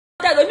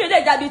tẹlómi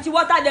lè dàbí ti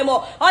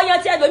watermelon, ọyàn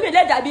tẹlómi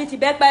lè dàbí ti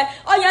bẹ́pẹ,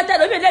 ọyàn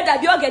tẹlómi lè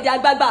dàbí ọ̀gẹ̀dẹ̀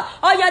àgbagbà,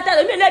 ọyàn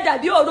tẹlómi lè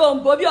dàbí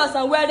òroǹbó bí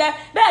ọsàn wẹ́rẹ́,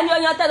 bẹ́ẹ̀ ni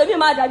ọyàn tẹlómi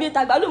máa dàbí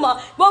tàgbálùmọ̀.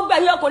 Gbogbo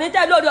ẹ̀yin ọkùnrin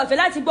tẹ́ lórí ọ̀fẹ́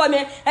láti gbọ́ mi,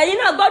 ẹ̀yin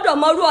náà gbọ́dọ̀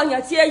mọ irú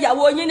ọyàn tí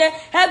ìyàwó yín ní,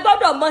 ẹ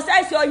gbọ́dọ̀ mọ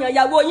sáìsì ọyàn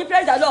ìyàwó yín,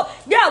 praise the Lord.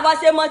 Bí àwa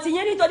ṣe mọ ti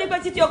yín, nítorí pé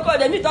títí oko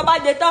rẹ̀ mi tó bá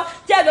dé tán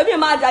tí ẹlòmíì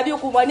máa dàbí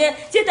kùmọ̀ ni,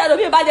 tí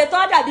tẹlòmíì bá dé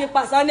tán dàbí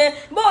pàṣán ni.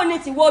 Bóò ni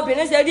tìwọ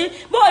obìnrin ṣe rí,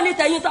 bóò ni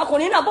tẹ̀yin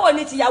tọkùnrin náà, bóò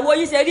ni tìyàwó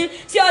yín ṣe rí,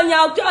 tí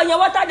ọyàn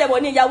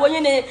watermelon ni ìyàwó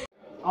yín ni.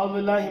 أعوذ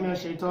بالله من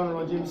الشيطان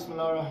الرجيم بسم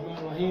الله الرحمن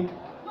الرحيم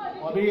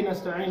وبه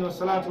نستعين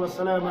والصلاة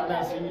والسلام على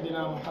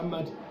سيدنا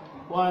محمد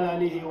وعلى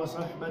آله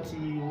وصحبه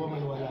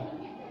ومن والاه.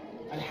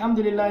 الحمد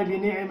لله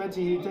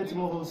بنعمته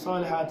تتمه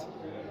الصالحات.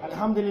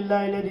 الحمد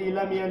لله الذي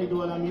لم يلد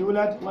ولم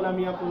يولد ولم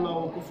يكن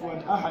له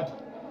كفوا أحد.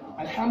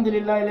 الحمد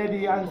لله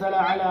الذي أنزل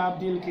على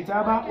عبده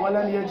الكتاب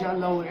ولم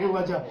يجعل له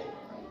عوجا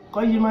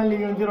قيما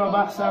لينذر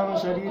بأسا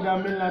شديدا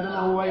من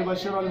لدنه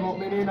ويبشر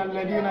المؤمنين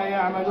الذين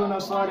يعملون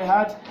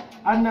الصالحات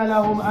أن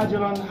لهم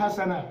أجرا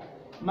حسنا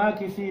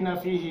ماكثين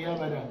فيه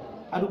أبدا.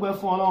 adúpẹ́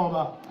fún Ọlọ́run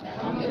Ọba,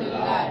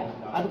 alhamdulillah.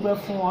 Adúpẹ́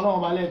fún Ọlọ́run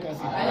Ọba lẹ́ẹ̀kan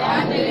sí,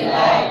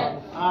 alhamdulillah.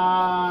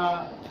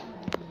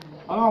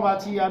 Ọlọ́run Ọba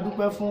tí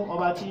adúpẹ́ fún,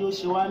 ọba tí ó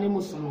ṣe wá ní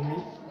mùsùlùmí,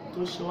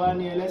 tó ṣe wá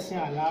ní ẹlẹ́sìn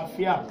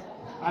àlàáfíà.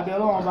 Abẹ́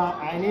Ọlọ́run Ọba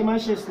àìní má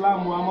ṣe Islam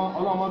wa mọ́,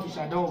 Ọlọ́run má fi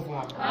ṣàdánwò fún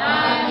wa.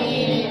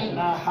 Àmín.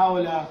 La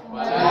hawla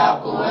wala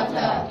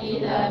quwwata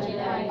illa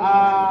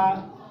billah.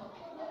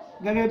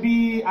 Gẹ́gẹ́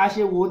bí a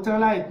ṣe wò tán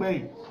láìpẹ́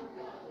yìí,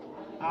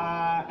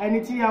 ẹni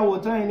tí a wò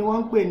tán yìí ni wọ́n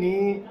ń pè ní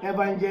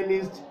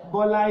Evangelist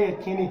Bola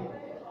Yekinni.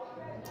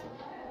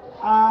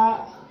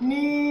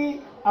 Ní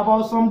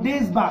about some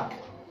days back,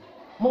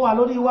 mo wà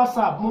lórí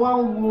WhatsApp, mo wá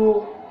ń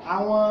wo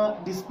àwọn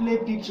display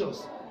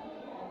pictures.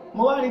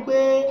 Mo wá rí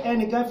pé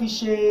ẹnìkan fi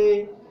ṣe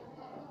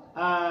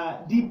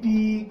DP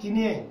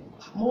kìíní ẹ̀.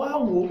 Mo wá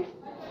wò,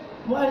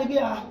 mo wá rí pé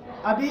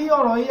àbí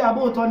ọ̀rọ̀ yìí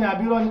àbóòtọ́ ni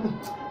àbí irọ́ ni.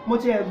 Mo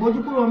ti ẹ̀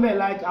gbójú kúrò mẹ́,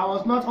 like I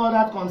was not all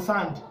that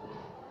concerned.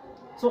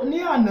 So ní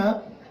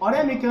àná,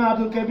 ọ̀rẹ́ mi kan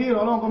Abdulhakeem,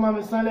 Ọlọ́run kó máa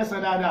mi san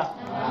lẹ́san dáadáa,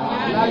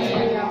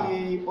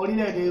 láti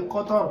orílẹ̀-èdè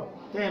Qatar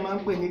tẹ́ máa ń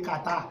pè ní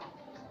Qatar.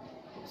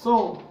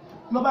 So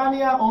ló bá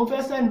ní òun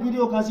fẹ́ send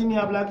video kan sí mi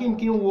Abdulhakeem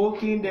kí n wo,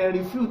 kí n dẹ̀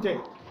refute.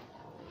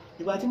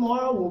 Ìgbà tí mo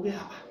wá wò pé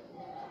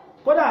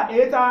kódà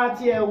èyí tá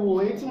tí ẹ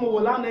wò, èyí tí mo wò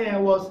lánàá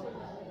ẹ̀ was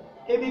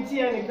ebi tí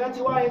ẹnìkan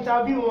ti wá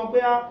interview wọn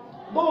pé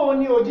bóò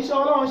ni òjíṣẹ́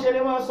Ọlọ́run ṣe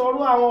lè máa sọrú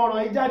àwọn ọ̀rọ̀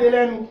yìí jáde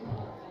lẹ́nu.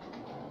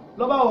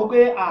 Ló bá wò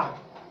pé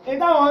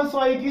ìtàwọn ń sọ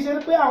igi ṣe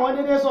pé àwọn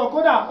dédé sọ,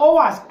 kódà ó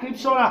wà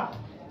scriptural.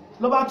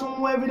 Ló bá tún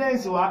mú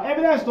evidence wá,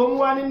 evidence tó mú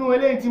wá nínú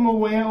eléyìí tí mo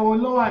wò yẹn,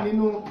 òun ló wà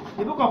nínú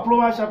the book of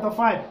Proverbs chapter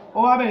 5.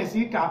 Ó wá bẹ̀rẹ̀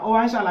sí kà, ó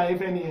wá ń ṣàlàyé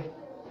fẹ́ ni ẹ̀.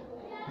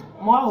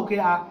 Mo wá wò pé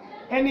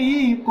ẹni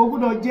yìí kò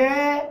gbọ́dọ̀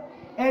jẹ́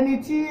ẹni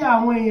tí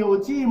àwọn èèyàn ò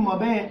tí mọ̀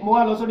bẹ́ẹ̀. Mo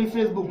wá lọ sórí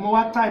Facebook, mo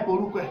wá type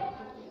orúkọ ẹ̀,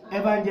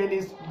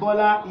 Evangelist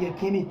Bola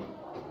Yekinni.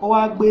 Ó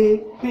wá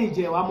gbé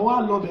page ẹ̀ wá, mo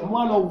wá lọ bẹ̀, mo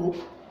wá lọ wò.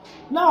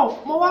 Now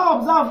mo wá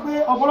observe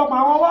pé ọ̀pọ̀lọpọ̀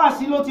àwọn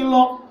wáàsí ló ti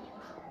lọ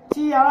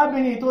tí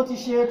arábìnrin tó ti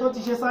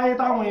ṣe sáyé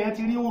táwọn èèyàn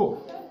ti rí wò.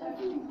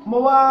 Mo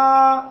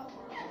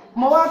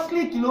wá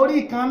click lórí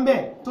ìkan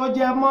bẹ̀ tó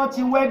jẹ mọ́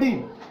ti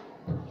wedding.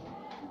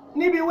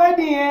 Níbi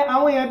wedding yẹn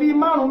àwọn èèyàn bíi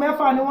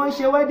 5-6 ni wọ́n ń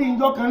ṣe wedding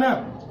jọ kan náà.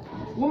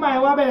 Woman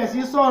yẹn wá bẹ̀rẹ̀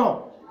sí sọ̀rọ̀,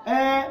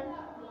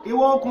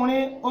 ìwọ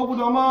ọkùnrin ó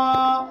gbọ́dọ̀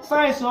mọ̀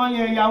sáìsì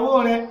ọyàn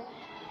ìyàwó rẹ̀.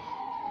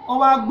 Ó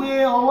wá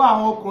gbé ọwọ́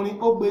àwọn ọkùnrin,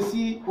 ó gbé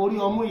sí orí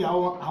ọmú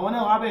ìyàwó, àwọn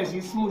náà wá bẹ̀rẹ̀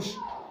sí smoosh,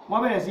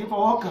 wọ́n bẹ̀rẹ̀ sí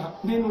fọwọ́ kàn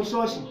nínú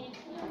ṣọ́ọ̀ṣì.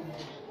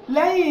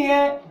 Lẹ́yìn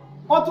yẹn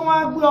ó tún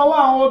wá gbé ọwọ́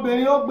àwọn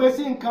obìnrin, ó gbé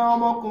sí nǹkan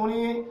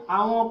ọmọkùnrin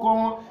àwọn ọkọ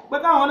wọn pé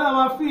káwọn náà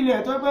máa fi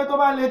ilẹ̀ tó pé tó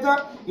bá le tán,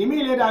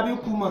 ìmí lè dàbí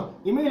kùmọ̀,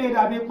 ìmí lè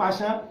dàbí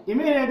pàṣán,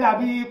 ìmí lè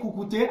dàbí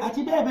kùkùté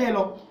àti bẹ́ẹ̀ bẹ́ẹ̀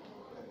lọ.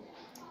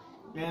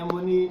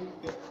 Mo ní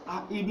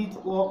ibi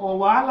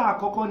wàhálà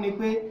àkọ́kọ́ ni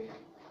pé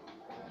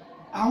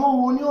àwọn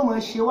wo ni ó máa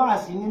ṣe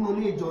wáàsí nínú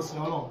ilé ìjọsìn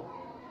Ọlọ́run.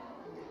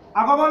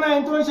 Àkọ́kọ́ náà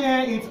ẹni tó ń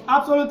ṣe it's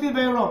absolutely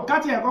very wrong.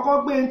 Káti ẹ̀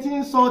kọ́kọ́ gbé tí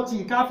ń sọ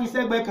tì ká fi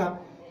sẹ́gbẹ́ kan,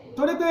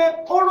 torí pé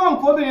ó wrong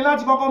fóbìnrin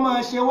láti kọ́kọ́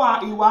máa ṣe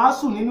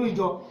ìwàásù nínú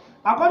ìjọ.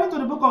 According to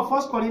the book of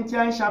 1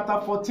 Corinthians chapter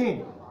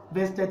 14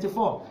 verse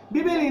 34,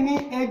 Bíbélì ní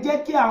ẹ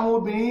jẹ́ kí àwọn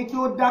obìnrin kí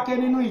ó dákẹ́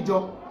nínú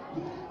ìjọ,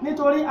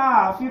 nítorí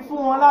a fi fún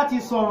wọn láti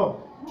sọ̀rọ̀,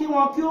 kí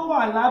wọn kí ó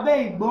wà lábẹ́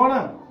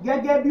ìgbọ́ràn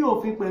gẹ́gẹ́ bí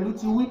òfin pẹ̀lú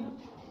ti wí.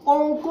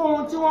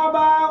 Ohunkóhun tí wọ́n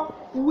bá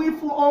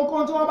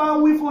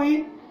wí fún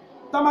yín,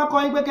 tó bá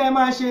kọ́ yín pé kẹ́ ẹ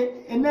máa ṣe,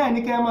 náà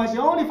ní kẹ́ ẹ máa ṣe.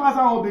 Ó ní fásitì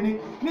àwọn obìnrin,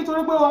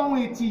 nítorí pé ohun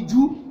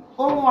ìtìjú,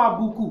 ohun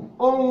àbùkù,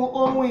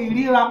 ohun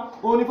ìríra,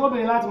 òun ni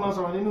fóbìnrin láti máa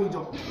sọ̀rọ̀ nínú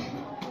ìjọ.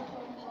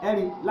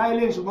 Ẹ̀rí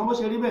láìlé, ṣùgbọ́n bó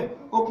ṣe rí bẹ́ẹ̀,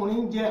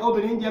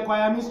 obìnrin jẹ́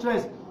choir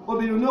mistress,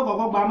 obìnrin ní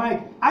òkọ̀kọ́ gba mic,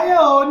 ayé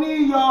ò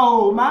ní yọ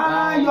ò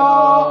máa yọ,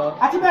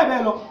 àti bẹ́ẹ̀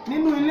bẹ́ẹ̀ lọ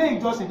nínú ilé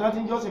ìjọsìn tó ti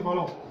ń jọ́sìn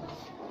fọ́lọ̀.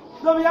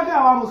 Ló fi yẹ kí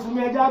àwa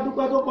mùsùlùmí ẹja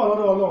dúpẹ́ tó pọ̀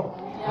lọ́dọ̀ Ọlọ́run.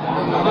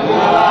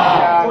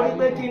 Torí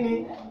pé kí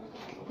ni,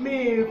 mi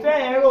fẹ́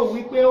ẹ̀rọ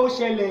wípé ó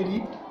ṣẹlẹ̀ rí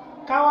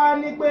káwá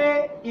ní pé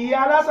ìyá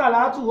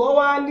alásàlátù ó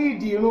wá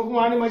líìdì ìrun fún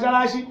wa ní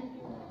mọ́ṣáláṣí.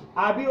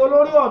 àbí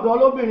olórí ọ̀dọ́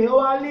lóbìnrin ó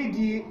wá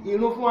lídì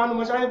ìrun fún wa ní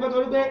mọ́ṣáláṣí pé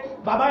torí pé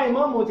bàbá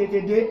ìmáàmù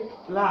tètè dé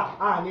là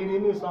á ní rí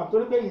ní Islam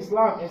torí pé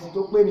Islam ẹ̀sìn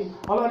tó pé ni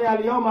Ọlọ́run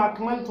al-yawma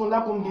akmaltu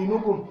lakum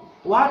dinukum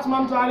wa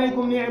atmamtu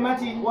alaykum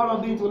ni'mati wa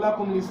raditu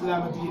lakum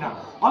al-Islam dinan.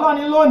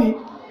 Ọlọ́run lónìí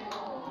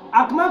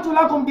akmaltu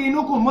lakum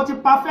dinukum mo ti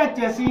perfect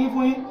ẹ̀sìn yín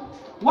fún yín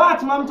wa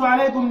atmamtu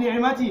alaykum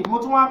ni'mati mo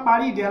tún wá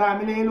parí ìdẹ̀ra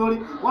mi lé lórí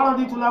wa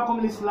raditu lakum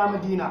al-Islam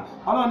dinan.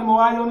 Ọlọ́run ni mo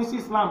wá yọ́nú sí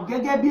Islam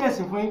gẹ́gẹ́ bí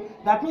ẹ̀sìn fún yín.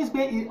 That means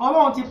pé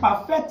Ọlọ́run ti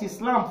perfect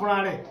Islam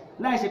fúnra rẹ̀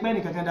láì ṣe pé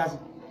nìkan kan dá sí.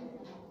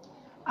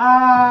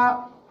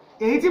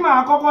 Èyí tí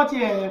màá kọ́kọ́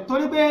tiẹ̀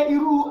torí pé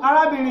irú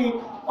arábìnrin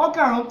ó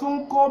kàn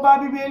tún kó bá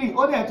Bíbélì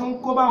ó dẹ̀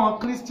tún kó bá wọn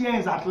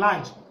Christians at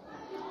large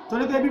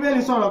torí pé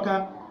Bíbélì sọ̀rọ̀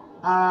kan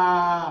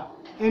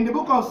in the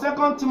book of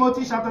 2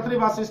 Timothy chapter 3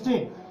 verse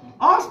 16.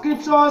 All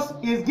scriptures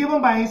is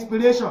given by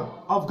inspiration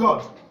of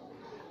God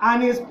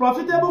and is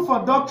profitable for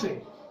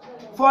doctrine,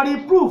 for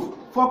reproof,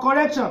 for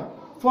correction,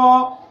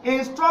 for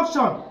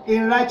instruction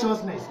in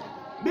righteousness.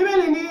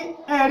 Bíbélì ní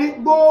ẹ̀rí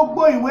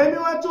gbogbo ìwé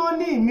mímọ́ tó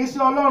ní ìmísí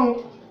Ọlọ́run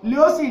lé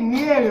ó sì ní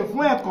èrè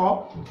fún ẹ̀kọ́,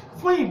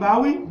 fún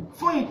ìbáwí,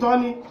 fún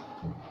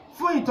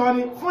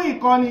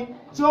ìkọ́ni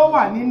tí ó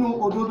wà nínú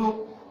òdodo.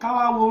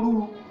 Káwá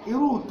wo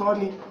irú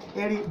ìtọ́ni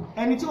ẹ̀rí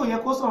ẹni tí ó yẹ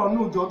kó sọ̀rọ̀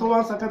ní ìjọ tó wá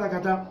ń san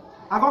kátàkátà.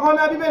 Àkọ́kọ́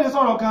náà Bíbélì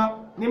sọ̀rọ̀ kan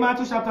ní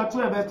Matthew chapter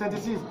 12 verse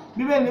 36.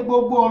 Bíbélì ní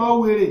gbogbo ọ̀rọ̀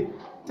wèrè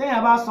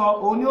téèyàn bá sọ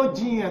òun ni ó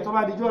jiyàn tó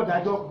bá dijọ́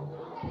ìdájọ́.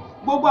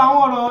 Gbogbo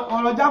àwọn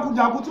ọ̀rọ̀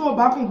jákujàku tí ó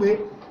bá kùn gbé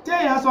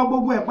téèyàn sọ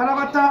gbogbo ẹ̀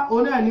pátápátá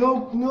òun náà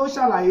ni ó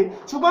ṣàlàyé.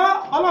 Ṣùgbọ́n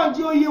Ọlọ́run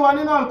jí ó yé wa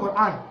nínú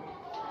Al-Qur'an.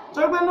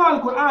 Torí pé nínú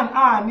Al-Qur'an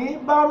a ní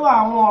bárò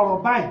àwọn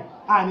ọ̀rọ̀ báyìí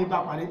a ní bá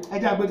pàdé. Ẹ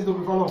jẹ́ àgbé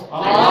títóbi fọ́lọ́.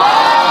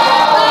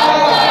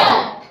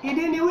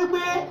 Ìdí ni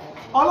wípé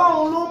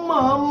Ọlọ́run ló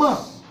mọ̀ọ́mọ̀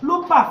ló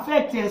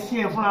perfect ẹ̀sìn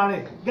ẹ̀ fúnra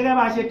rẹ̀ gẹ́gẹ́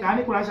bá ṣe kà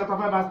ní Quran chapter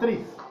 5 verse 3.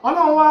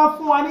 Ọlọ́run wá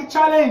fún wa ní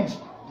challenge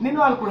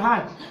nínú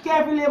Al-Qur'an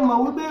kẹ́ẹ̀fì lè mọ̀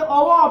wípé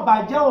ọwọ́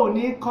ọ̀bàjẹ́ ò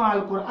ní kan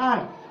Al-Qur'an.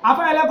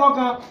 Afẹ́lẹ́kọ̀ọ́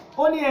kan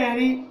ó ní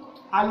ẹ̀rí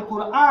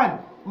Al-Qur'an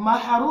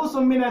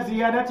maharusun mina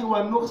ziyadati wa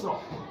nuqsa.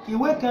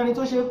 Ìwé kẹrin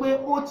tó ṣe pé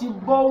ó ti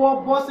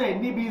bọ́wọ́ bọ́sẹ̀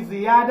níbi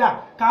ziyada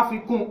ká fi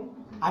kún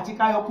àti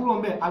ká yọ kúrò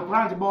ńbẹ̀.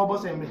 Al-Qur'an ti bọ́wọ́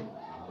bọ́sẹ̀ ńbẹ̀.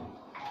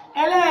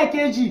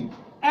 Ẹlẹ́ẹ̀kejì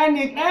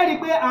ẹ̀rí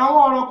pé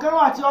àwọn ọ̀rọ̀ kan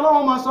wà tí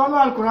Ọlọ́run máa sọ ní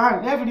Al-Qur'an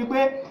lẹ́fì ní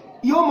pé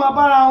yóò máa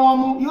bára wọn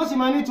mu yóò sì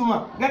máa nítumọ̀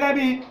gẹ́gẹ́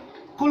bí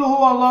Qul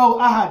huwa Allahu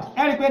ahad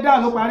ẹ̀rí pé dáa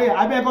ló parí ẹ̀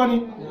abẹ́ẹ̀kọ́ ni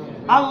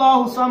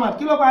Allahu samad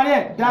kí ló parí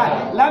ẹ̀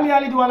dáa lam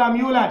yalid wa lam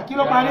yulad kí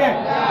ló parí ẹ̀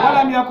wa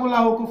lam yakun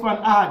lahu kufuwan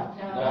ahad.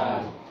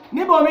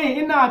 Níbòmí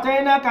inna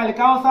ataynaka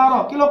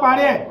al-kawthara kí ló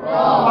parí ẹ̀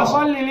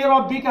fasalli li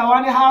rabbika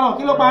wanhar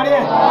kí ló parí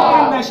ẹ̀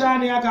inna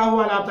shani'aka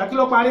huwal abtar kí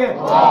ló parí ẹ̀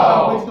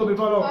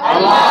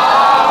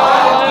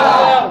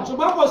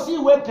ṣùgbọ́n kò sí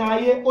ìwé kan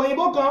ayé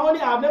òyìnbó kan ó ní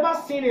I've never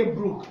seen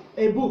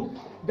a book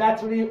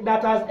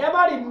that has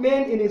ever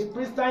remained in its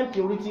pristine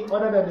purity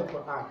other than the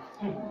Quran.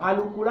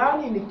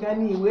 Alukurani nìkan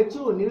ni ìwé tí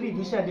ò ní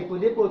revision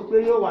dépòdépò pé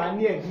yóò wà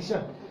ní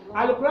edition.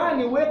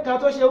 Alukurani ìwé kan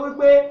tó ṣe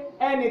wípé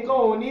ẹnìkan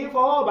ò ní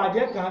fọwọ́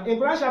bàjẹ́ kan. In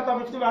Quran chapter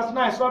 50 verse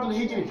 9 Suratul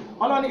Hijr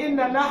Ọlọ́ni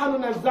inna nahnu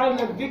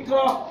nazzalna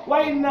dhikra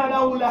wa inna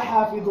lahu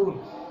lahafidhun.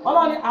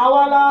 Ọlọ́ni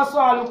àwa la sọ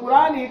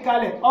Alukurani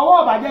kalẹ̀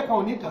ọwọ́ bàjẹ́ kan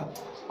ò ní kan.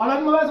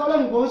 Ọlọ́ni mo fẹ́ sọ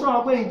Ọlọ́run kò ń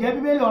sọ̀rọ̀ pé ìjẹ́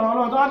Bíbélì ọ̀rọ̀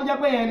Ọlọ́run tó wá ti jẹ́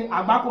pé yẹn ni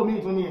àgbákò mi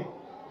ìtún ni ẹ̀.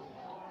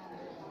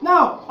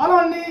 Now,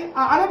 Ọlọ́run ní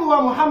Ànábì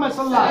wa Muhammad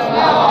sallallahu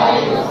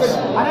alaihi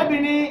wasallam. Ànábì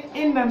ní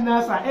inna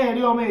nasa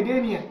ẹ̀rí ọmọ èdè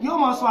ènìyàn yóò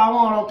máa sọ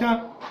àwọn ọ̀rọ̀ kan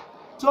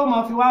tí ó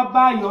máa fi wá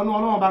bá ìyọ́nú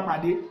Ọlọ́run bá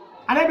pàdé.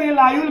 Ànábì ní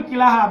la yulqi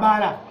laha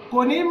bala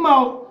kò ní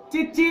mọ̀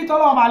títí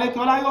tọ́lọ́run bá lékè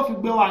ọlá yóò fi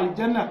gbé wa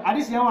àlìjẹ́nà.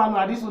 Àdìsí yẹn wà nù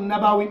àdìsí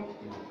Nabawi.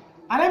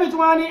 Ànábì tún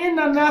wá ní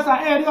inna nasa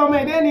ẹ̀rí ọmọ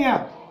èdè ènìyàn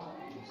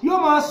yóò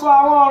máa sọ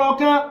àwọn ọ̀rọ̀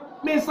kan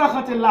min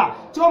sakhatillah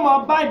tí ó máa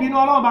bá ìbínú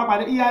Ọlọ́run bá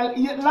pàdé.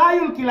 La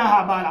yulqi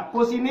laha bala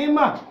kò sì ní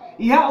mọ̀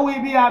ìyáwó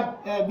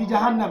bí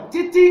jahannam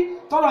títí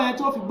tọ́rọ̀ yẹn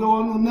tó fi gbé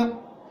wọnú náà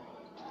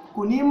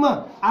kò ní mọ̀.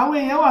 Àwọn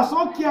èèyàn wà so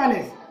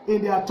careless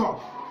in their talk.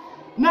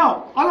 Now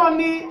Ọlọ́run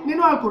ní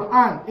nínú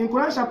Al-Qur'an in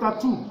Quran chapter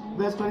 2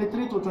 verse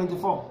 23 to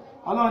 24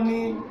 Ọlọ́run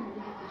ní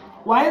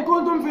wa in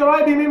kuntum fi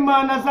raybin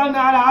mimma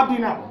nazzalna ala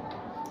abdina.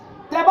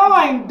 Tẹ́ bá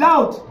wà in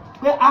doubt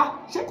pé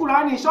ṣé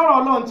Kùránì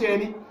sọ̀rọ̀ Ọlọ́run ti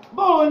ẹni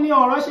bóò ni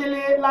ọ̀rọ̀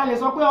ṣe lálẹ́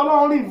sọ pé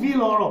Ọlọ́run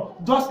reveal ọ̀rọ̀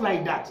just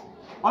like that.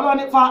 Ọlọ́run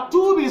ní fa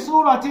tubi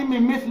suratin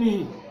min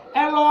mithlihi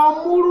ẹ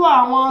lọ múrú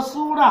àwọn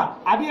súrà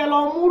àbí ẹ lọ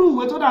múrú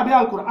ìwé tó dàbí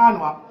Al-Qur'an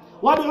wa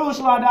wad'u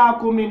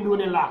shuhada'akum min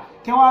dunillah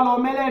kí wá lọ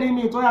mẹ́lẹ́rìí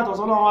mi tó yàtọ̀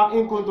sọ́lọ́run wa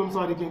in kuntum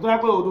sadiqin tó yẹ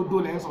pé òdodo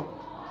lẹ́ ń sọ.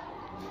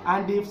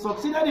 And they've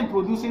succeeded in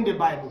producing the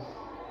Bible.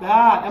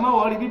 Ẹ má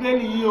wọrí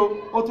Bíbélì yìí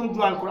ó tún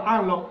ju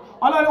Al-Qur'an lọ.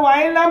 Ọlọ́run wa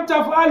in lam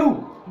taf'alu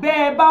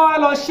bẹ́ẹ̀ bá wá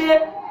lọ ṣe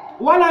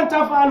wa lan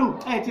taf'alu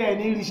ẹ̀ tí ẹ̀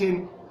ní rí ṣe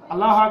ni.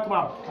 Allahu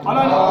akbar.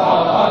 Ọlọ́run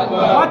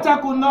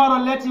wattaqun nara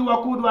allati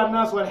waquduha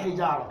an-nas wal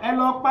hijara ẹ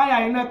lọ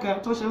páyà iná kan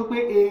tó ṣe wípé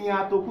èèyàn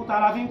àtòkúta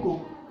ara fi ń kó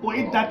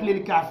u'iddat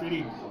lil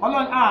kafirin.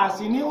 Ọlọ́run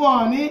sì ní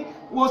wọ́n ní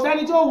wò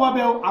sẹ́ni tí ó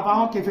wọ́bẹ̀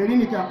àbàwọn kèfèrí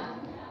nìkan.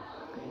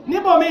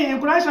 Níbòmí in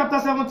Quran chapter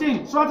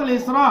 17 Suratul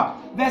Isra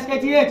verse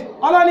 88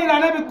 Ọlọ́run ní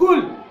Ànábì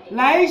kul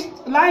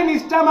la in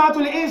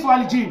ijtama'atul insu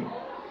wal jinn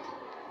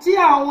tí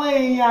àwọn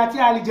èèyàn àti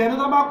àlìjẹ̀nú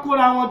tó bá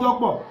kóra wọn jọ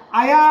pọ̀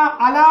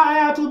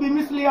àyà tó bí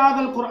misli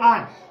hadal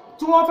Quran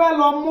tí wọ́n fẹ́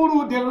lọ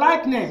múrù the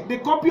likeness the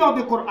copy of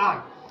the Quran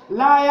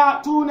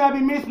láyà tó nàbí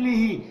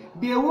mislihi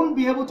they won't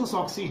be able to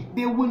succeed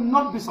they will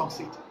not be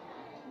succeed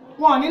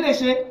wọn ní lè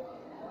ṣe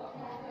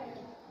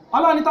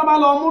Allah ní tó bá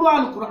lọ múrù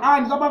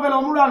al-Quran tó bá fẹ́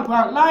lọ múrù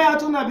al-Quran láyà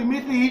tó nàbí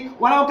mislihi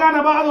walau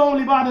kana ba'duhum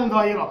li ba'din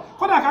dhahira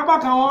kódà kápá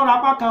kan wọn ra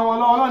apá kan wọn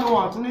lọ Ọlọ́run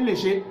wọn tún ní lè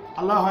ṣe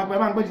Allahu akbar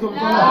bá ń gbé tó fi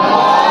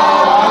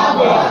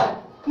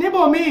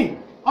níbòmí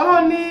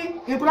Ọlọ́run ní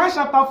in Quran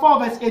chapter 4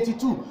 verse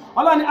 82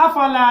 Ọlọ́run ní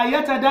afala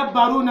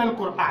yatadabbaruna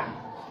al-Quran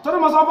tó ní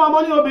mo sọ fún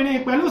ọmọ ní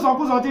obìnrin pẹ̀lú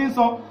ìsọkúsọ tí ń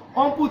sọ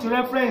on put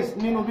reference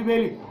nínú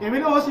bíbélì èmi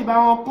náà ó sì bá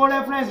wọn kó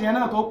reference yẹn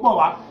náà tó pọ̀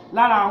wá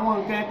lára àwọn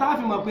nǹkan tá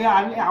fi mọ̀ pé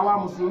àwa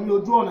mùsùlùmí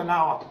ojú ọ̀nà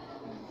láwà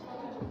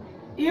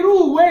irú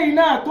ìwé yìí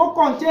náà tó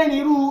contain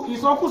irú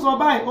ìsọkúsọ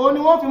báyìí ó ní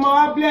wọ́n fi mọ́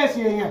wá bless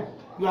èèyàn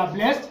you are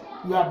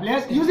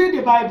blessed using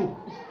the Bible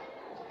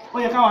ó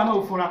yẹ káwa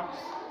náà fura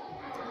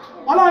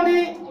Ọlọ́run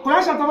ní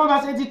Quran chapter 4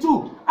 verse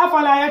 82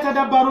 afala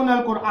yatadabbaruna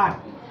al-Quran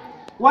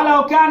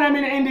walau kana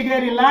min indi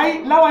ghayri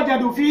Allahi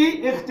lawajadu fihi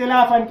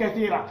ikhtilafan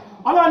kathira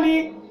Ọlọ́run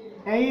ní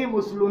ẹ̀yin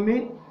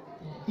Mùsùlùmí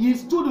you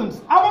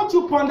students I want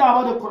you ponder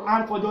about the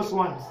Quran for just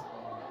once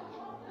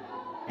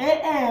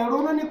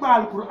ronú nípa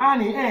al-Quran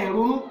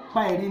ronú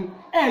pa ẹ̀rí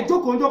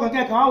jókòó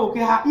kẹ́kẹ́ wá wò pé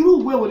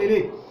irú ìwé wò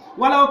lélẹ̀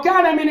walau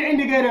kana min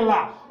indi ghayri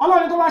Allah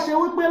Ọlọ́run tó bá ṣe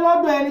wípé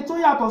lọ́dọ̀ ẹni tó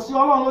yàtọ̀ sí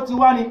Ọlọ́run ló ti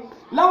wá ni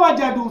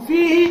lawajadu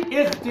fihi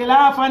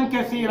ikhtilafan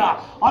kathira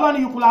Ọlọ́run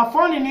you could have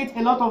found in it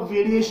a lot of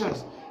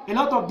variations a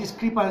lot of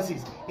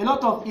discrepancies a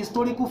lot of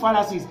historical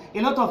fallacies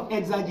a lot of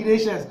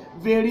exaggerations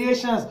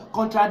variations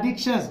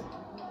contradictions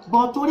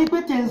but torí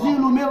pé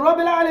tanzilu min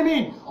rabbil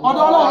alamin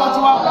ọ̀dọ̀ Ọlọ́run ti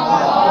wá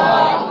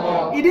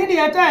ìdí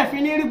nìyẹn tẹ́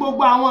fi ní rí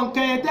gbogbo àwọn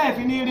nǹkan yẹn tẹ́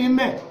fi ní rí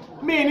ńbẹ̀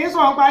mi ní sọ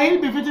nípa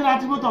he'll be fitting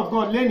attribute of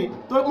God lẹ́ni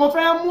mo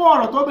fẹ́ mú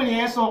ọ̀rọ̀ tóbìnrin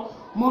yẹn sọ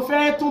mo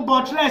fẹ́ tún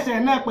buttress ẹ̀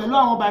náà pẹ̀lú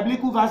àwọn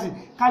biblical verses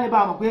ká lè bá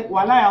mọ̀ pé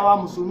wàláhì àwa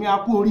mùsùlùmí a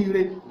kú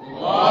oríire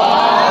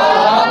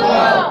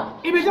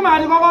ibi tí màá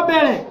ti kọ́kọ́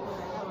bẹ̀rẹ̀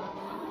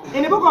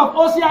in the book of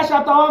Hosea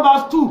chapter 1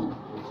 verse 2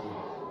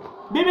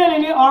 bíbélì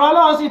ní ọ̀rọ̀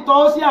Ọlọ́run sì tọ́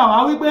Hosea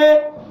wá wípé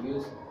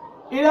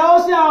ìrẹ́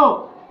Hosea ò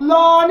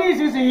lọ ní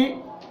ìsinsìnyí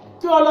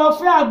tí o lọ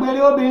fẹ́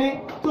àgbèrè obìnrin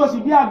tí o sì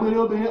bí àgbèrè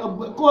obìnrin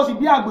kó o sì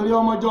bí àgbèrè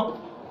ọmọjọ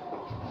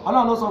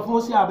Ọlọ́run ló sọ fún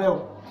Hosea bẹ́ẹ̀ o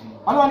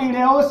Ọlọ́run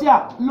ìrẹ́ Hosea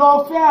lọ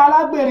fẹ́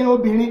alágbèrè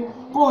obìnrin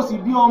kó o sì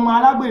bí ọmọ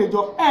alágbèrè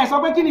jọ sọ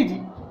pé kí nìdí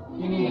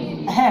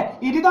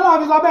ìdí tọ́lọ́run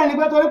fi sọ bẹ́ẹ̀ ni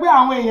pé torí pé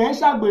àwọn èèyàn ń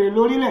ṣàgbèrè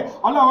lórílẹ̀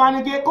Ọlọ́run wá ní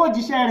pé kó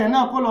jíṣẹ́ rẹ̀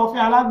náà kó lọ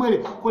fẹ́ alágbèrè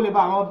kó lè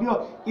bá àwọn bí ọ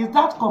is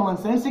that common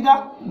sensical?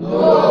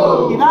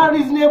 No. Is that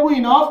reasonable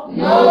enough?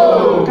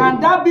 No. Can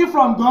that be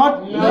from God?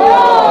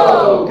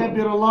 No.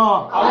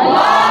 Kabirullah.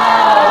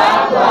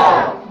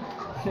 Allah.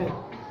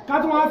 ká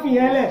tún wá fi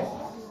yẹn lẹ̀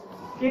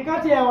ìkan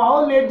tí ẹwà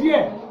ó le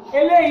díẹ̀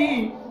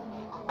eléyìí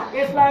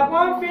it's like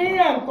wọ́n fi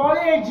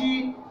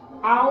encourage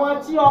àwọn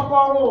tí ọkọ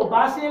wọn ò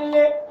bá sí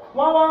nílé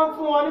wọ́n wá ń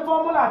fún wọn ní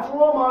fọ́múlà tí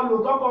wọ́n máa lò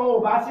tọ́kọ wọn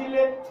ò bá sí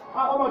nílé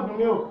ọmọ dùn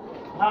mí o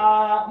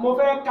mo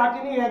fẹ́ ka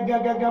kíní yẹn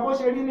gẹ́gẹ́ bó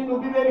ṣe rí nínú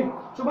bíbélì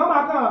ṣùgbọ́n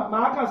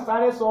màá kàn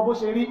sáré sọ bó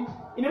ṣe rí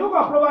in the book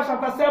of Proverbs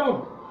chapter 7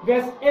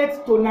 verse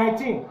 8 to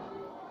 19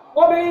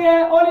 obìnrin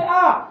yẹn ó ní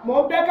mò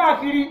ń bẹ́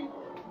káàkiri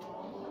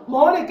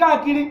mò ń rìn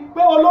káàkiri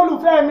pé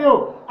olólùfẹ́ mi o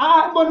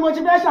mo ni mo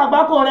ti fẹ́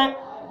ṣàgbákò rẹ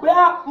pé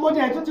mo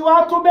jẹ̀ tún ti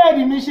wá tún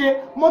bẹ́ẹ̀dì mi ṣe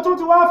mo tún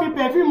ti wá fi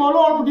pẹ̀fíìmù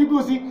ọlọ́run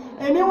dídùn sí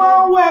èmi wá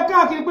ń wọ ẹ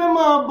káàkiri pé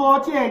mọ̀ bọ̀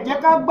tí ẹ̀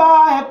jẹ́ ká gbá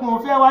ẹkùn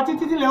ọ̀fẹ́ wa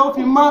títí tílẹ̀ ó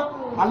fi mọ́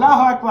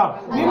Allahu Akbar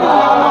nínú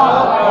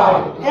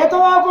ọlọ́run ètò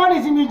wá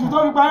fọ́nì sí mi jù tó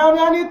fi parí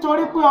ọmọ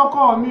nítorí pé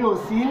ọkọ mi ò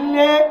sí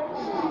lé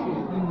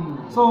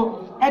so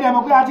ẹ̀dẹ̀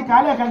mọ̀ pé a ti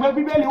kàálẹ̀ kan pé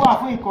bíbélì wà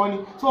fún ìkọ́ni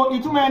so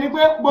ìtumọ̀ ẹni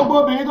pé gbogbo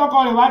obìnrin tó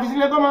kọ rẹ̀ wá ti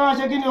sílé kó máa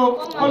ṣe kí ni o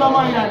kó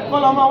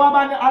lọ́mọ wá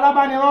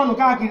alábánirọ́nù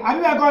káàkiri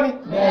àbíbẹ̀ kọ́ ni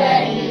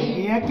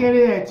ìyẹn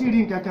kéré ẹ̀ tí rí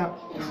nǹkankan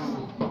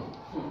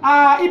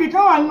ibì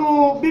kan wà nínú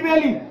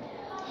bíbélì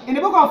in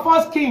the book of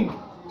 1 King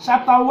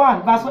chapter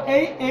 1 verse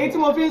èyí tí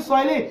mo fi ń sọ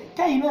ilé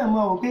kẹ́yìn náà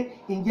mọ̀ pé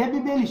ǹjẹ́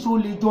bíbélì ṣó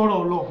lè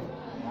jọ́rọ̀ lọ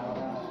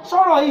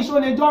sọ̀rọ̀ yìí ṣó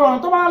lè jọ́rọ̀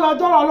tó bá lọ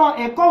jọ́rọ̀ lọ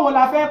ẹ̀kọ́ wo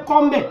la fẹ́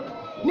kọ́ mbẹ̀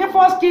ní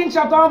 1 King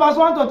chapter 1 verse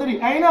 1 to 3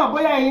 ẹ̀yin náà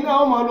bóyá ẹ̀yin náà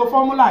ó mọ̀ lo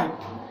fọ́múlà yìí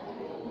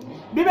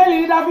bíbélì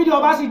ní Dáfídì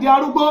ọba sì di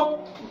arúgbó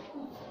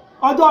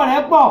ọjọ́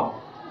rẹ̀ pọ̀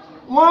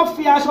wọ́n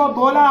fi aṣọ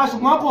bò lára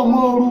ṣùgbọ́n kò mú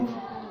ooru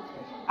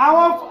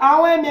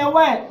àwọn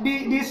ẹ̀mẹ̀wẹ̀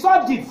the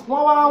subjects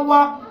wọ́n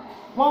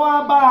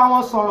wá bára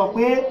wọn sọ̀rọ̀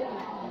pé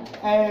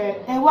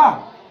ẹ wá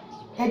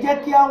ẹ jẹ́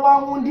kí a wá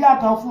wúndíá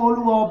kan fún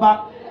olúwa ọba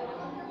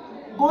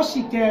kó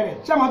ṣìkẹ́ rẹ̀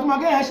ṣé àmọ́ tó máa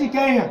kẹ́yàn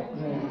ṣìkẹ́ èèyàn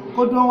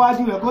kó dún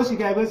wájú rẹ̀ kó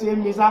ṣìkẹ́ rẹ̀ bó ṣe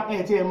ń mi sá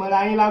ẹ̀ tí ẹ̀ mọ́ra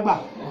yín lágbà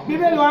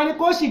bíbélì wá ní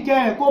kó ṣìkẹ́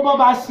rẹ̀ kó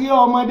bọ́ba sí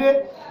ọmọdé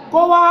kó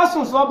wá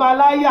sùn sọ́ba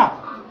láyà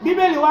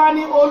bíbélì wá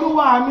ní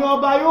olúwa mi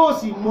ọba yóò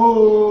sì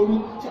mòoru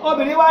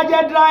obìnrin wá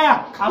jẹ́ dráyà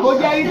àbó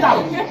jẹ́ hítà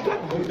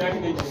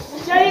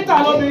ṣé hítà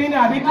lóbìnrin ni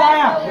àbí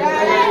dráyà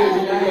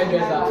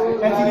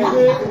ẹ ti rí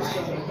pé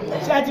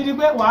ṣé ti rí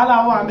pé wàhálà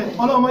wà ńbẹ̀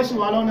Ọlọ́run má ṣì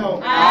wá lọ́nà o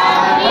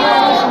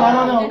Ọlọ́run má ṣì wá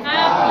lọ́nà o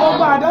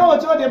gbogbo àdánwò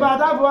tí ó dé bá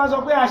táàbù wá sọ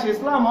pé àṣẹ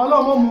Islam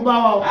Ọlọ́run mọ́ mú bá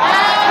wa o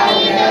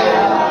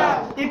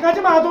ìkan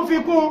tí máa tún fi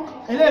kún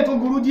eléyìí tún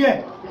burú díẹ̀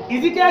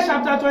Ezekiel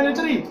chapter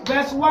 23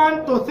 verse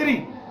 1 to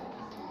 3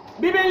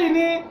 Bíbélì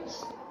ní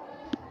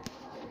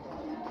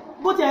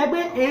bó ti ẹ̀ pé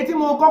èyí tí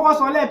mo kọ́kọ́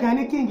sọ lẹ́ẹ̀kan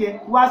ní kíngẹ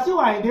Wàsíù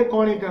Àyìndé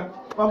kọrin kan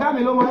ọ̀gá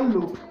mi ló máa ń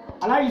lò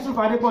Aláàjì Yusuf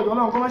Adépọ̀jù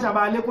Ọlọ́run kó má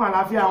ṣàbá lékún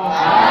àlàáfíà wọn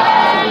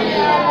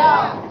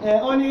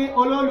ó ní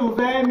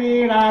olólùfẹ́ mi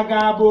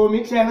ragabo mi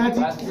ṣe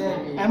rántí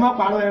ẹ má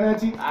pàrọ̀ ẹ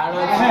rántí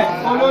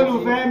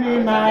olólùfẹ́ mi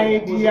my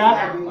dear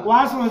wá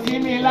sùn sí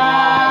mi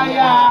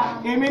láyà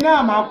èmi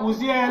náà máa kù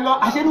sí ẹ lọ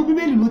àṣẹ́nu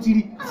Bíbélì ló ti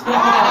rí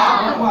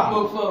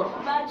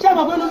ṣé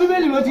àmọ́ pé inú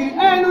Bíbélì ló ti rí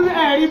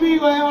ẹ̀rí bí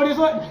orí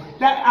sọ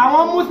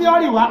àwọn mú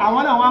theory wá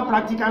àwọn náà wá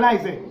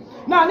practicalize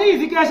náà ní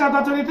Ezekiel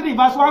chapter 23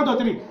 verse 1 to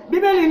 3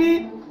 Bíbélì ní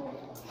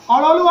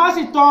ọ̀rọ̀ Olúwa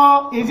sì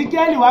tọ̀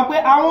Ezekiel wá pé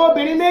àwọn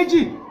obìnrin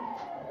méjì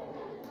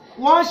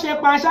wọ́n ṣe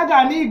panṣágà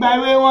ní ìgbà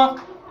èwe wọn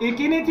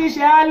ìkíní tí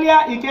ṣe Alia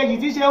ìkejì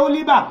tí ṣe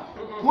Oliba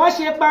wọ́n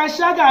ṣe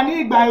panṣágà ní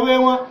ìgbà èwe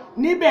wọn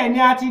níbẹ̀ ni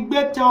a ti gbé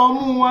tẹ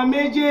ọmú wọn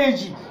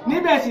méjèèjì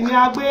níbẹ̀ sì ni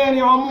a gbé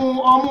rin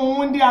ọmú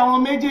wúndí àwọn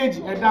méjèèjì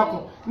ẹ dákun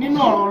nínú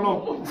ọ̀rọ̀ lọ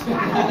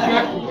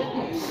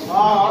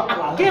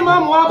kí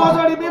mọ́mù wá bọ́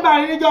sórí bíbà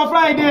níjọ́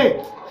Friday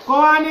kó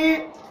wá ní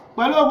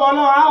pẹ̀lú ògbọ́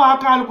Ọlọ́run àwọn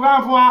aka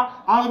Al-Qur'an fún wa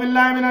a'udhu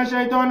billahi minash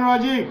shaitonir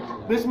rajim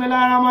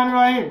bismillahir rahmanir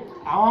rahim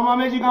àwọn ọmọ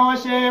méjì kan wọ́n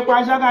ṣe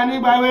panṣágà ní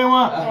ìgbà èwe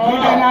wọn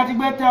níbẹ̀ ni a ti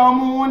gbé tẹ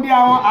ọmú wúndí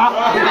àwọn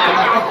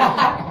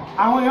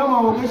èèyàn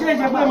mọ̀ wò pé ṣe é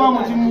ṣe pé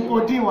mọ́mù ti mú kó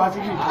dín wá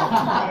síbí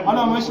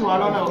Ọlọ́run ṣì wà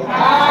lọ́nà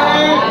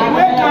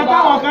ìwé kan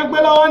táwọn kan gbé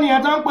lọ́wọ́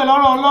nìyẹn tó ń pè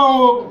lọ́rọ̀ Ọlọ́run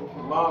o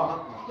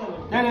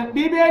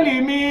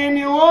Bíbélì mi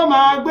ni wọ́n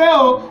máa gbé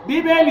o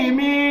Bíbélì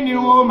mi ni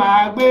wọ́n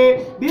máa gbé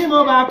bí mo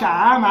bá kà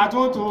á máa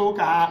tún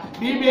kà á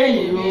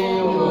Bíbélì mi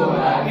ni wọ́n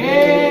máa gbé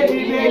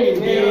Bíbélì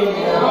mi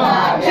ni wọ́n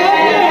máa gbé. Ṣé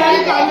kí lè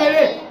yẹrí kà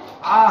mẹ́rẹ̀?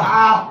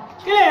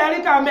 Kí lè yẹrí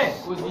kà mẹ́?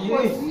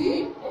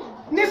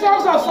 Ní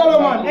Songs of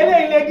Solomon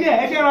eléyìí lé díẹ̀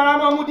ẹ jẹ́ rárá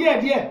máa mú díẹ̀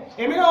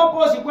èmi náà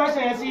pose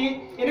question yẹn sí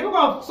in the book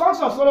of Songs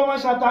of Solomon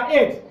chapter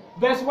 8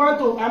 verse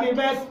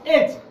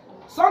 8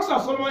 Songs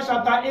of Solomon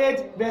chapter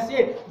 8 verse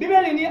 8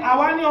 Bíbélì ní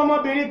àwa ní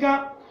ọmọbìnrin kan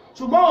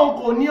ṣùgbọ́n òun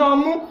kò ní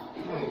ọmú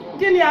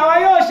kí ni àwa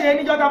yóò ṣe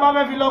níjọ́ tá bá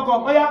fẹ́ fi lọ́kọ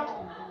bóyá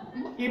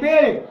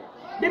ìbéèrè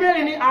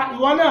Bíbélì ní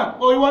ìwọ náà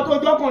ìwọ tó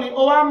jọkùnrin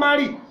ó wá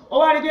márì ó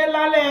wá rí pé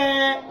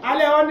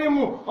alẹ́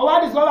ọ́nímù ó wá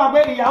discover pé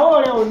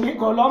ìyàwó rẹ̀ ò ní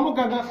kò lọ́mú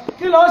kankan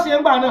kí ló ṣe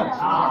ń gbà náà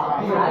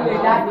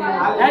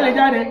ẹ lè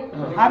jáde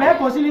àbẹ́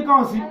kò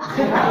silicon sí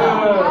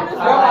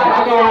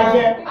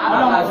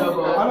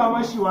Ọlọ́mọ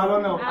ṣì wà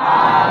lọ́nà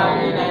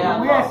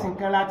ìwé ẹ̀sìn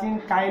kan la ti ń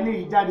ka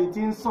eléyìí jáde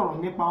tí ń sọ̀rọ̀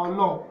nípa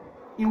Ọlọ́run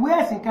ìwé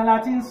ẹ̀sìn kan la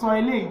ti ń sọ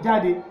eléyìí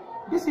jáde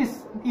this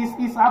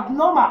is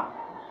abnormal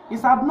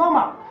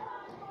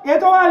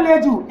ètò wa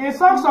le jù in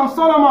Songs of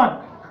Solomon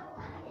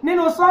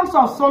nínú Songs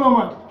of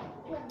Solomon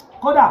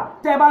kódà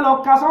tẹ́ bá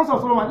lọ ka Songs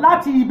of Solomon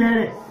láti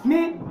ìbẹ̀rẹ̀ ní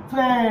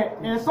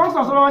Songs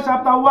of Solomon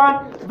chapter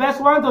 1 verse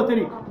 1 to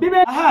 3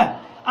 Bíbélì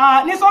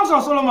ní Songs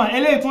of Solomon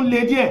eléyìí tún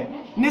le díẹ̀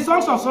ní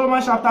Songs of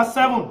Solomon chapter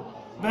 7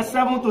 verse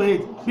 7 to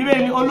 8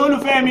 Bíbélì ní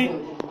olólùfẹ́ mi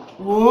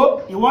wò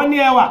ìwọ ní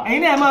ẹwà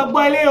ẹ̀yin náà máa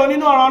gbọ́ eléyìí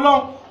nínú ọ̀rọ̀ Ọlọ́run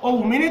ó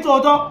wù mí ní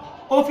tòótọ́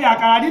ó fi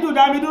àkàrà dídùn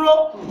dá mi dúró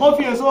ó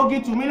fi èso ogi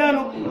tù mí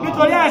lẹ́nu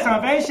nítorí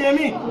àìsàn fẹ́ ń ṣe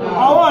mí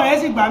ọwọ́ rẹ̀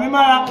sì gbà mí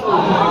mára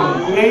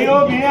ẹ̀yin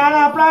obìnrin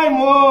ará prime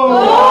o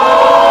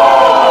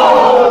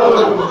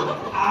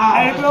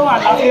ẹni tó wà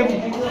láfẹ́bù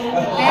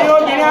ẹ̀yin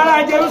obìnrin ará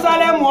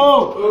Jerusalem o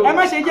ẹ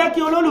má ṣe jẹ́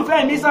kí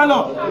olólùfẹ́ mi sálọ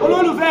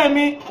olólùfẹ́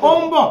mi ó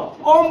ń bọ̀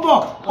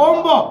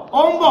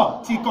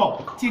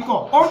tìkọ̀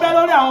ó ń bẹ́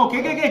lórí àwọn òkè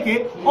kékèké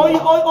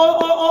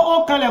ó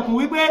kanlẹ̀kùn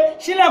wípé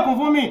ṣílẹ̀kùn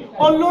fún mi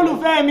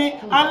olólùfẹ́ mi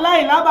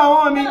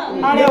aláìlábàwọ́n mi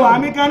arẹwà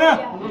mi kan náà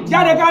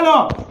jáde ká lọ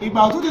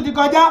ìgbà òtútù ti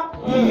kọjá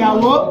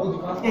ìyàwó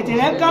ètè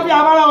rẹ̀ ń kán bí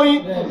afárá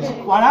oyin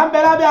wàrà ń bẹ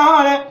lábẹ́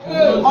ahọ́n rẹ̀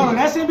ọrùn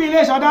rẹ̀ sí bí ilé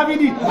ìṣọ́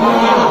Dáfídì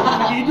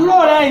ìdúró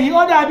rẹ̀ yìí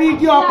ó dàbí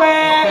igi ọ̀pẹ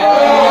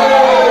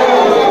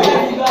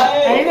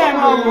ẹ̀yin náà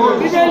máa wò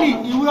Bíbélì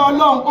ìwé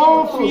Ọlọ́run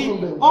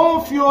ó ń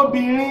fi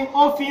obìnrin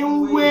ó fi ń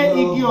wé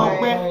igi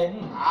ọ̀pẹ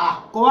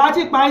kò wá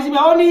tí parí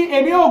síbẹ̀ ó ní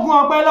èmi ò gún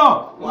ọ̀pẹ lọ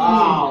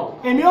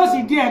èmi ó sì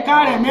di ẹ̀ka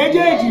rẹ̀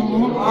méjèèjì mú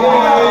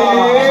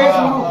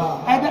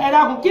ẹ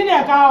dákun kí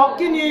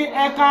ni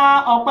ẹ̀ka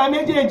ọ̀pẹ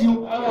méjèèjì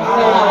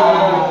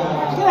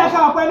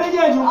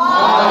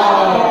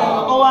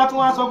ó wá tún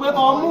wá sọ pé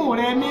ọmú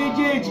rẹ̀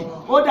méjèèjì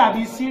ó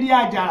dàbí sírí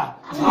àjàrà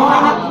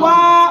wá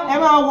ẹ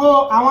máa wo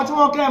àwọn tí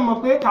wọ́n kẹ́ mọ̀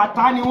pé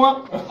kàtá ni wọ́n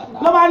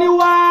ló bá ní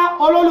wá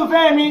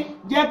olólùfẹ́ mi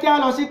jẹ́ kí a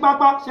lọ sí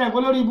pápá ṣe ìpò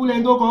lórí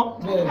ibùlẹ̀ tó kọ́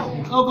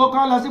oko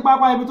kan lọ sí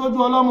pápá ibi tó ju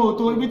ọlọ́mọ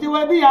òtó ibi tí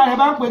wẹ́ bí ìyá rẹ̀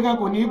bá ń pè gan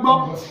kò ní gbọ́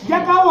jẹ́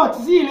káwọ̀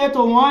sí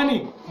ìletò wọ́n nì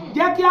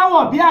jẹ́ kí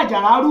àwọ̀ bí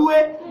àjàrà rúwé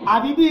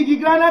àbí bí igi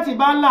granite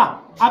bá là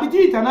àbí tí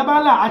ìtànà bá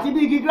là àti bí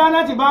igi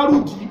granite bá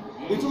rùdí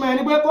ìtumọ̀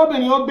ẹni pé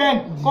kóbìnrin ó bẹ́ẹ̀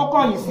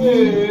kọ́kọ́ yìí sí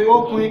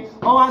ọkùnrin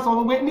wọ́n wá sọ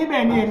fún pé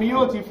níbẹ̀ ni èmi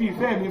yóò ti fi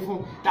ìfẹ́ mi fún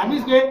tàbí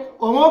pé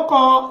òun ó kọ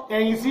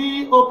ẹ̀yìn sí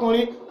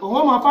ọkùnrin òun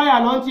ó mọ fáyà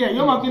lọ́ntì ẹ̀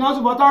yóò mọ kí náà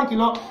ṣùgbọ́n táǹkì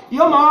lọ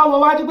yóò mọ wá wo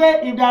wájú pé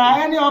if there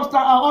are any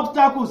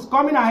obstacles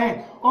coming ahead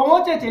òun ó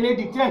tètè lè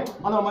dictate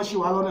ọlọ́mọ ṣì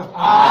wá lọ́nà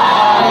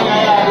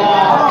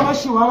ọlọ́mọ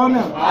ṣì wá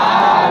lọ́nà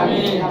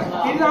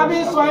ìdílábí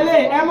sọ ilé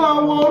ẹ máa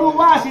wo orú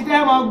wáàsí tẹ́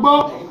ẹ máa gbọ́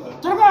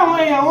tó kọ́ àwọn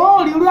èèyàn wọ́n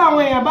ò rí irú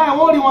àwọn èèyàn báyìí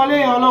wọ́n ò rí wọn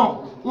léèyàn náà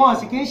wọn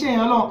sì kì í ṣe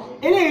èèyàn náà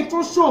eléyìí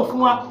tún ṣò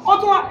fún wa ó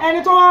tún ẹni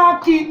tó wá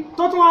kí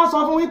tó tún wá sọ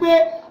fún wípé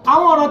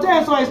àwọn ọ̀rọ̀ tẹ́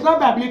ẹ̀ sọ is not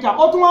biblical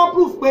ó tún wá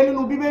proof pé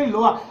nínú bíbélì ló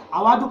wà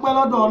àwa dúpẹ́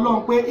lọ́dọ̀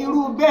Ọlọ́run pé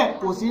irú bẹ́ẹ̀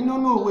kò sí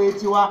nínú ìwé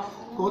tiwa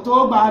kò tó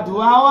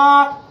gbàdúrà wá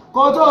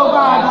kò tó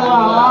gbàdúrà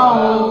wá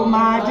o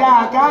máa já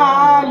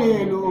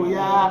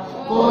hallelúyà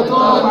kò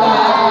tó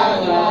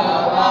gbàdúrà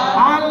wá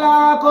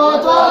Allah kò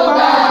tó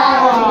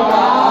gbàdúrà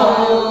wá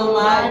o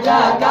máa já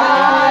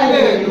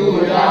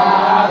hallelúyà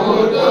kò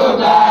tó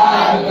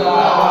gbàdúrà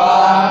wá.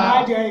 Má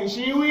jẹ́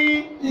ìṣíwí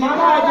má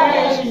jẹ́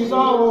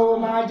ìṣìsọ o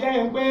má jẹ́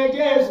ń pé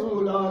Jésù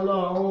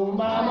lọ́lọ́run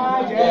má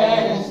jẹ́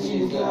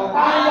ìṣìsọ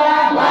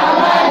má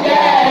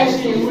jẹ́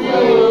ìṣíwí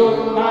o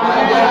má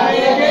jẹ́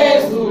pé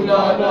Jésù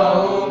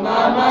lọ́lọ́run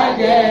má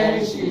jẹ́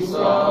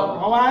ìṣìsọ.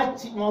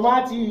 Wọ́n bá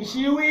ti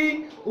ṣíwí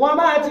wọ́n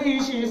bá ti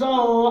ṣìsọ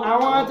o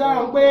àwọn tó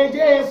ń pé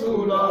Jésù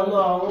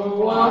lọ́lọ́run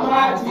wọ́n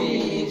bá ti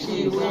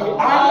ṣìwí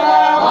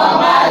wọ́n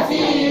bá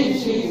ti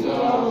ṣìsọ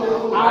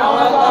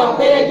àwọn tó ń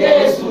pé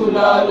Jésù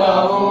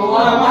lọ́lọ́run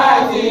wọ́n bá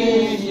ti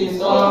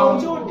ṣìsọ. Ohun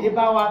tí ó dé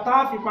bá wa tá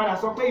a fi padà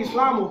sọ pé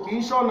Islam ò kì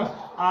í ṣọ̀nà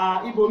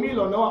ibòmí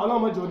ìlọ̀nà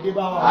ọlọ́mọdé ò dé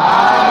bá wa.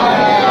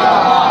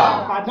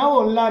 Àdánwò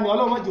ńlá ni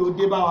ọlọ́mọdé ò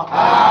dé bá wa.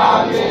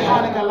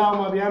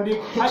 Subhanakallahumma wa bihamdik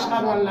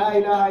ashhadu an la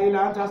ilaha illa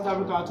anta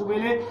astaghfiruka wa atubu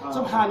ilayk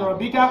subhana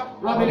rabbika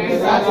rabbil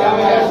izzati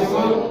amma yasifun.